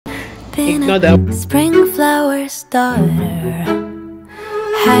been a spring flower starter.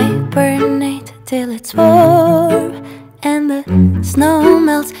 Hibernate till it's warm and the snow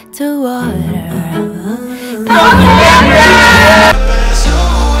melts to water.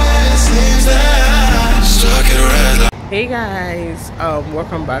 Hey guys,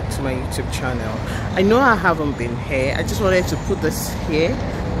 welcome back to my YouTube channel. I know I haven't been here. I just wanted to put this here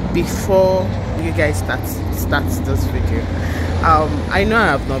before you guys start this video. I know I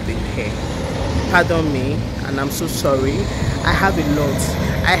have not been here, pardon me, and I'm so sorry. I have a lot.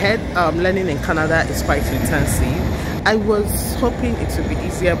 I heard learning in Canada is quite intensive. I was hoping it would be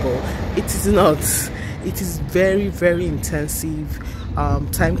easier, but it is not. It is very, very intensive,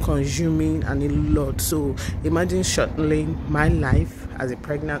 time consuming, and a lot. So imagine shortening my life as a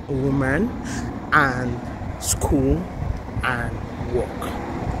pregnant woman and school and work.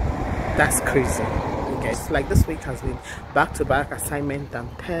 That's crazy. Okay, like this week has been back-to-back assignment and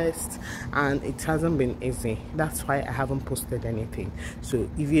tests, and it hasn't been easy. That's why I haven't posted anything. So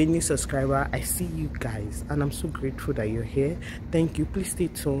if you're a new subscriber, I see you guys and I'm so grateful that you're here. Thank you. Please stay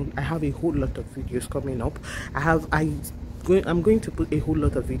tuned. I have a whole lot of videos coming up. I'm going to put a whole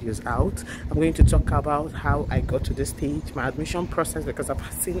lot of videos out. I'm going to talk about how I got to this stage, my admission process, because I've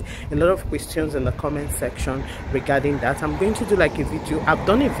seen a lot of questions in the comment section regarding that. I'm going to do like a video. I've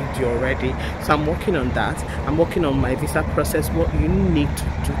done a video already, so I'm working on that. I'm working on my visa process, what you need to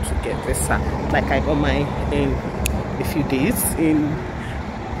do to get visa. Like I got mine in a few days, in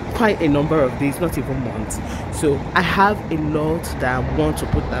quite a number of days, not even months. So I have a lot that I want to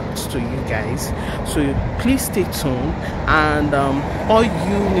put out to you guys, so please stay tuned. And all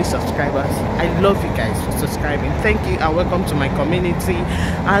you new subscribers, I love you guys for subscribing. Thank you and welcome to my community.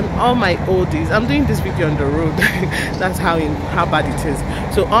 And all my oldies, I'm doing this video on the road. That's how bad it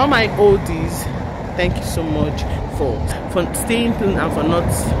is. So all my oldies, thank you so much for staying tuned and for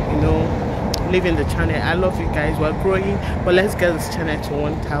not, leaving the channel. I love you guys. We're growing, but let's get this channel to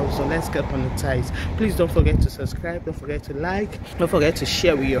 1,000. Let's get monetized. Please don't forget to subscribe, don't forget to like, don't forget to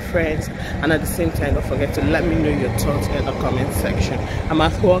share with your friends, and at the same time don't forget to let me know your thoughts in the comment section. I'm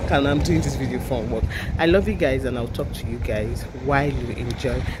at work and I'm doing this video from work. I love you guys, and I'll talk to you guys while you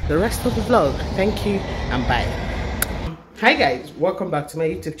enjoy the rest of the vlog. Thank you and bye. Hi guys, welcome back to my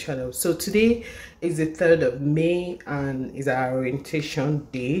YouTube channel. So today is the 3rd of May and is our orientation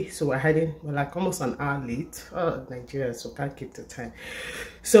day. So we're like almost an hour late. Oh, Nigeria, so can't keep the time.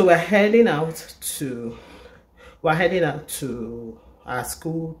 So we're heading out to our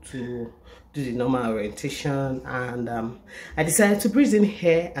school to do the normal orientation, and I decided to breeze in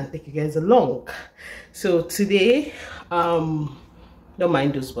here and take you guys along. So today, don't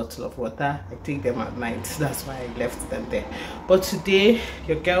mind those bottles of water, I take them at night. That's why I left them there. But today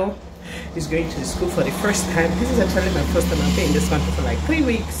your girl is going to the school for the first time. This is actually my first time. I've been in this country for like 3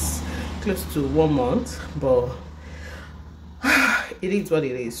 weeks, close to 1 month, but it is what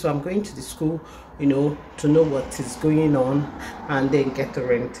it is. So I'm going to the school, to know what is going on, and then get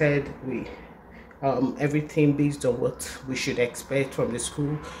oriented with everything based on what we should expect from the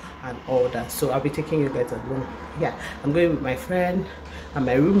school and all that. So I'll be taking you guys along. Yeah, I'm going with my friend and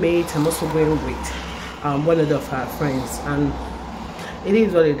my roommate. I'm also going with one of our friends, and it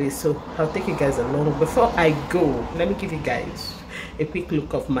is what it is. So I'll take you guys along. Before I go, let me give you guys a quick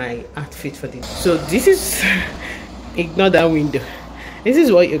look of my outfit for this. So this is ignore that window. This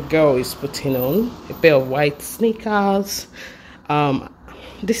is what your girl is putting on: a pair of white sneakers.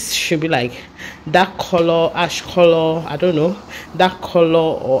 This should be like dark color, ash color, I don't know, dark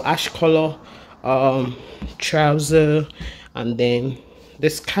color or ash color trouser, and then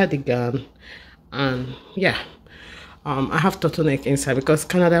this cardigan, and yeah, I have turtleneck inside because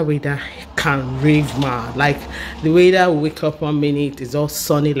Canada weather can rave mad. Like the weather will wake up 1 minute is all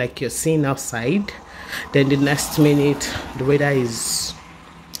sunny like you're seeing outside, then the next minute the weather is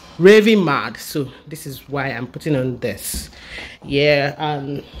raving mad. So this is why I'm putting on this. Yeah,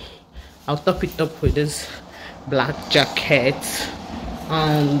 and I'll top it up with this black jacket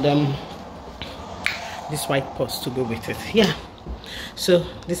and this white purse to go with it. Yeah, so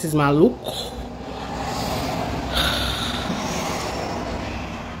this is my look.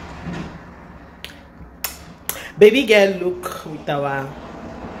 Baby girl look with our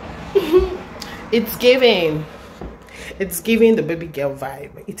it's giving the baby girl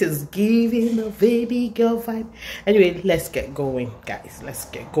vibe. It is giving the baby girl vibe. Anyway, let's get going, guys. Let's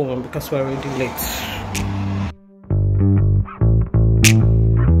get going because we're already late.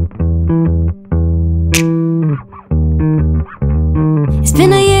 It's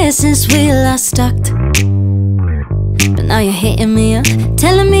been a year since we last talked, but now you're hitting me up,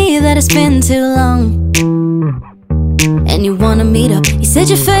 telling me that it's been too long. And and you wanna meet up. You said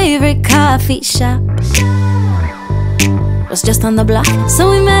your favorite coffee shop was just on the block,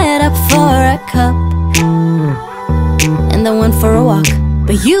 so we met up for a cup and then went for a walk.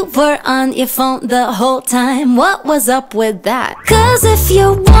 But you were on your phone the whole time. What was up with that? Cause if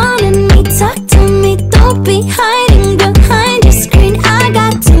you wanted me, talk to me. Don't be hiding behind your screen. I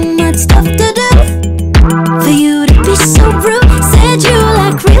got too much stuff to do for you to be so rude. Said you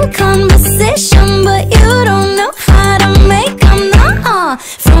like real conversation, but you don't know how to make them. Nuh-uh.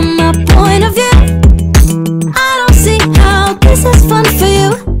 From my point of view, I don't see how this is fun for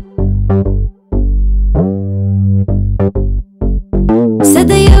you. Said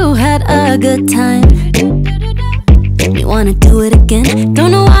that you had a good time, you wanna do it again.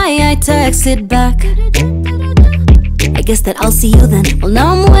 Don't know why I texted back. I guess that I'll see you then. Well,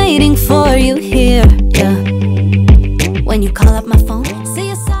 now I'm waiting for you here, yeah. When you call up my phone, say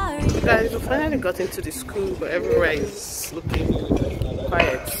you're sorry. Guys, we finally got into the school, but everywhere is looking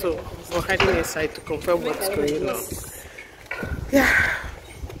quiet, so we're heading inside to confirm what's going on. Yeah.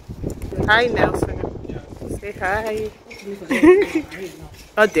 Hi, Nelson. Say hi.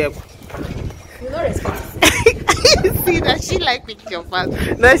 Oh, Deb. You don't respect. See that she like picking your fast.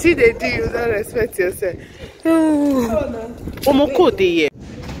 Now she they do, you don't respect yourself. Oh, my code here.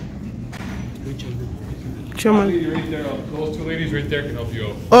 Right there, those two ladies right there can help you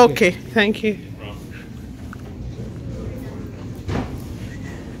out. Okay, thank you.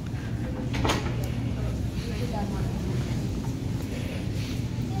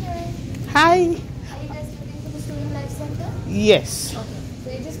 Hi. Are you guys looking for the Student Life Center? Yes. Okay.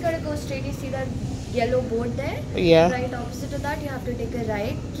 So you just gotta go straight. You see that yellow board there? Yeah. Right opposite of that, you have to take a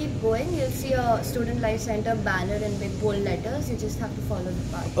right. Keep going. You'll see a Student Life Center banner in big bold letters. You just have to follow the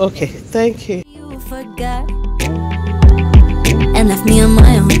path. Okay, thank you. You forgot and left me on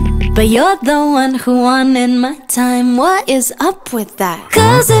my own, but you're the one who wanted my time. What is up with that?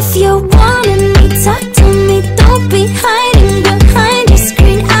 Cause if you wanted me, talk to me. Don't be hiding behind your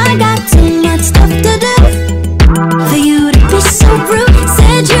screen. I got too much stuff to do for you to be so rude.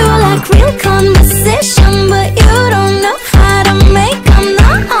 Said you like real conversation, but you don't know how to make them.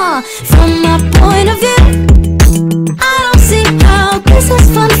 Nuh-uh. From my point of view, I don't see how this is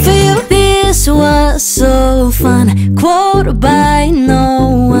fun for you. This was so fun, quote by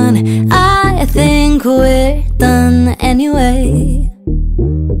no one. I think we're done anyway.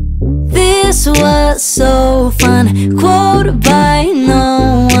 This was so fun, quote by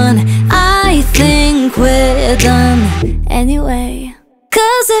no one. I think we're done anyway.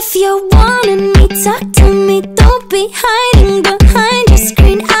 Cause if you wanted me, talk to me. Don't be hiding behind your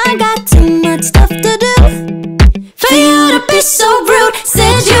screen. I got too much stuff to do for you to be so rude.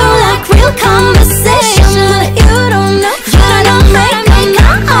 Said you like real conversation, but you don't know how to make them.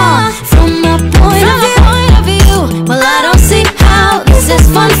 Nuh-uh. From my point of view, well, I don't see how this is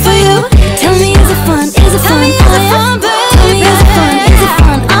fun for you. Tell me, is it fun? Is it fun? Tell me, is it fun? Is it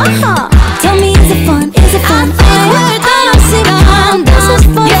fun? Tell me, is it fun? Is it fun? I don't see how this is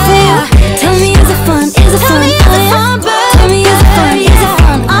fun for you. Tell me, is it fun? Is it fun? Tell me, is it fun? Is it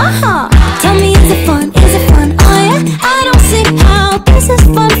fun? Tell me, is it fun? Is it fun? I don't see how this is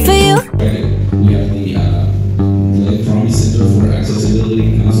fun for you. We have the Electronic Center for Accessibility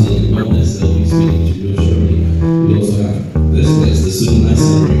and Counseling and Wellness that we'll be speaking to you shortly. We also have this place, the Student Life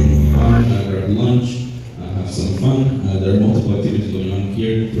Center. You can come, grab lunch, have some fun. There are multiple activities going on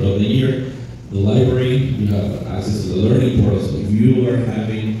here throughout the year. The library, you have access to the learning portal. So if you are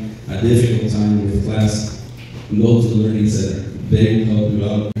having a difficult time with class, go to the Learning Center. They will help you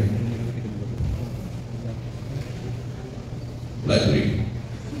out. Library.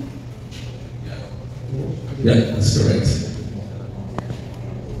 Yeah, that's correct.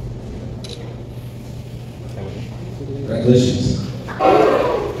 Congratulations.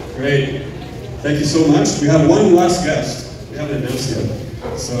 Great. Thank you so much. We have one last guest. We haven't announced yet.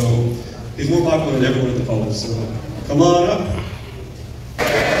 So he's more popular than everyone at the college. So come on up.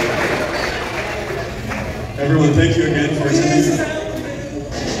 Everyone, thank you again for attending.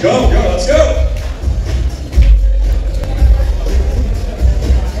 Go, let's go.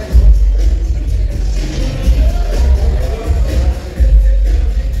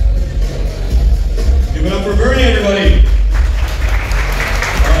 Give it up for Bernie, everybody.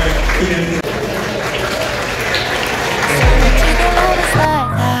 All right, again.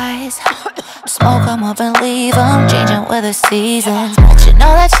 Smoke 'em up and leave 'em, changing with the seasons. But you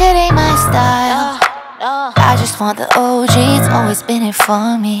know that shit ain't my style. I just want the OG, it's always been it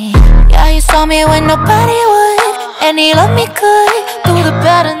for me. Yeah, you saw me when nobody would, and he loved me good, through the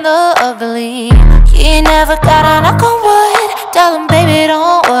bad and the ugly. He ain't never got a knock on wood. Tell him, baby,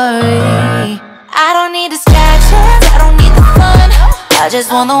 don't worry. I don't need distractions, I don't need the I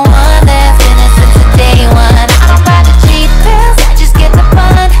just want the one that's been it since the day one. I don't buy the cheap pills, I just get the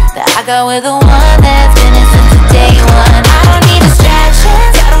fun that I got with the one that's been it since the day one. I don't need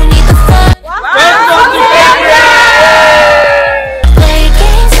distractions, I don't need the fun. Play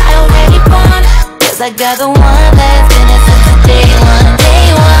games, I already won, 'cause I got the one that's been it since the day one.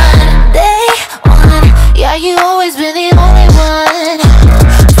 Day one, day one. Yeah, you always been the only one.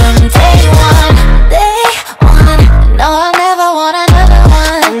 From day one, day one. No, I'll never want another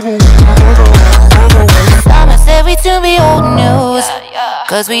one. Summer said we to be old news,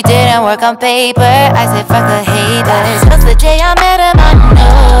 'cause we didn't work on paper. I said fuck the haters. Since the day I met him I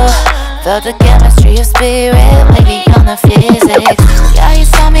knew, felt the chemistry of spirit, way beyond the physics. Yeah, you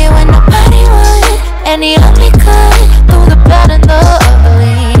saw me when nobody would, and he only could, through the bad and the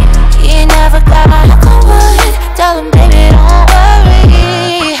ugly. He never got my hook on wood. Tell him baby don't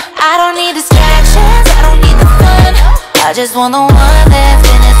worry, I don't need distractions, I don't need the fun. I just want the one that's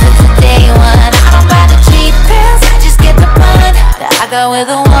been it since the day one. I don't buy the cheap pills, I just get the fun that I got with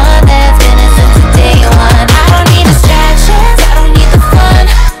the one that's been it since the day one. I don't need distractions, I don't need the fun.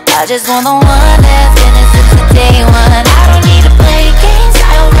 I just want the one that's been it since the day one. I don't need to play games,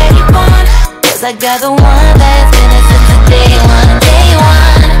 I already won, 'cause I got the one that's been it since the day one. Day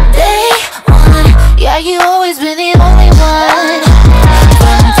one, day one. Yeah, you always been the only one.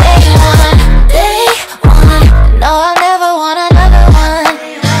 From day one, day one. No, I'll never want another one.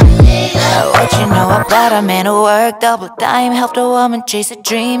 What you know about a man who worked double time, helped a woman chase a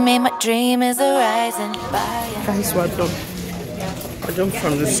dream, made my dream is a rising fire. Guys, we're done. We're done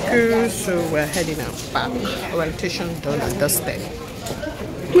from the school, so we're heading out back. Orientation done and dusted.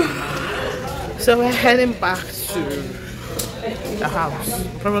 So we're heading back to the house.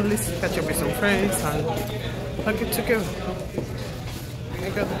 Probably catch up with some friends and we're good to go. I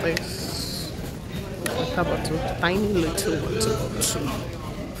got this water bottle, tiny little water bottle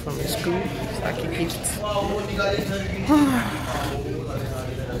from the school. It's like a gift.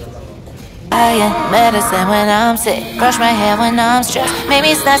 I get medicine when I'm sick, brush my hair when I'm stressed, make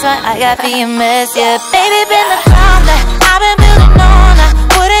me snatch my I got PMS. Yeah, baby, been the ground that I've been building on. I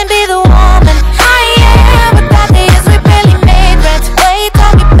wouldn't be the woman I am without the years we barely made rent. Wait,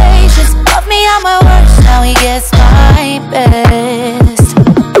 taught me patience, love me on my worst, now he gets my best.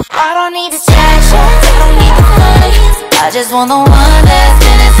 I don't need distractions, I don't need the fun. I just want the one that's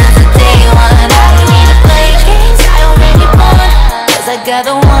been